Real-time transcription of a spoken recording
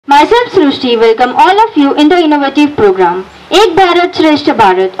Myself Srushti welcome all of you in the innovative program Ek Bharat Shrestha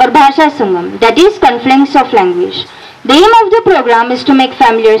Bharat or Bhasha Sangam, that is confluence of language. The aim of the program is to make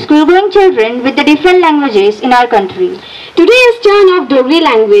familiar school-going children with the different languages in our country. Today is turn of Dogri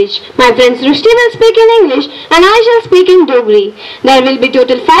language. My friend Srushti will speak in English and I shall speak in Dogri. There will be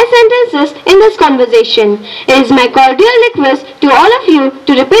total 5 sentences in this conversation. It is my cordial request to all of you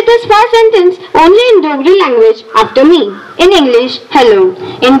to repeat this 5 sentences only in Dogri language after me. In English, hello.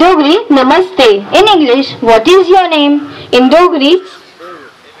 In Dogri, namaste. In English, what is your name? In Dogri,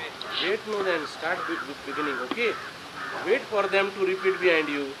 wait more and start with beginning, okay? Wait for them to repeat behind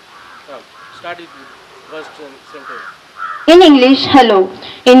you. Start it with first sentence. In English, hello.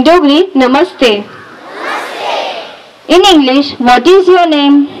 In Dogri, namaste. In English, what is your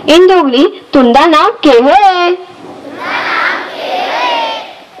name? In Dogri, tunda naam keho hai?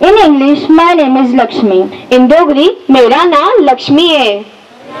 In English, my name is Lakshmi. In Dogri, mera naam Lakshmi hai.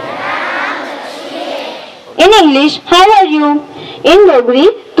 In English, how are you? In Dogri,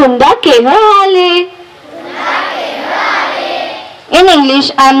 tunda keho haal hai? In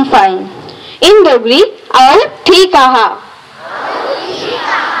English, I am fine. In Dogri, aur theek aha.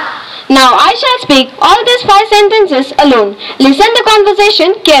 Now I shall speak all these 5 sentences alone. Listen the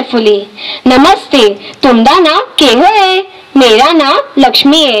conversation carefully. Namaste. Tumda naam keho hai? Mera naam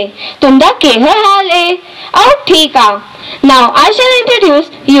Lakshmi hai. Tumda keho haal hai? Aur theek ah. Now I shall introduce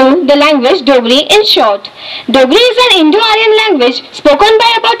you the language Dogri in short. Dogri is an Indo-Aryan language spoken by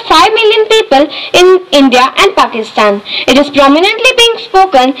about 5 million people in India and Pakistan. It is prominently being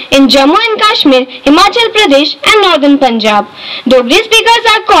spoken in Jammu and Kashmir, Himachal Pradesh and northern Punjab. Dogri speakers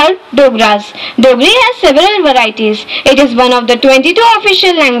are called Dogras. Dogri has several varieties. It is one of the 22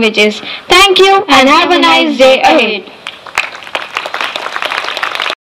 official languages. Thank you and have a nice day ahead.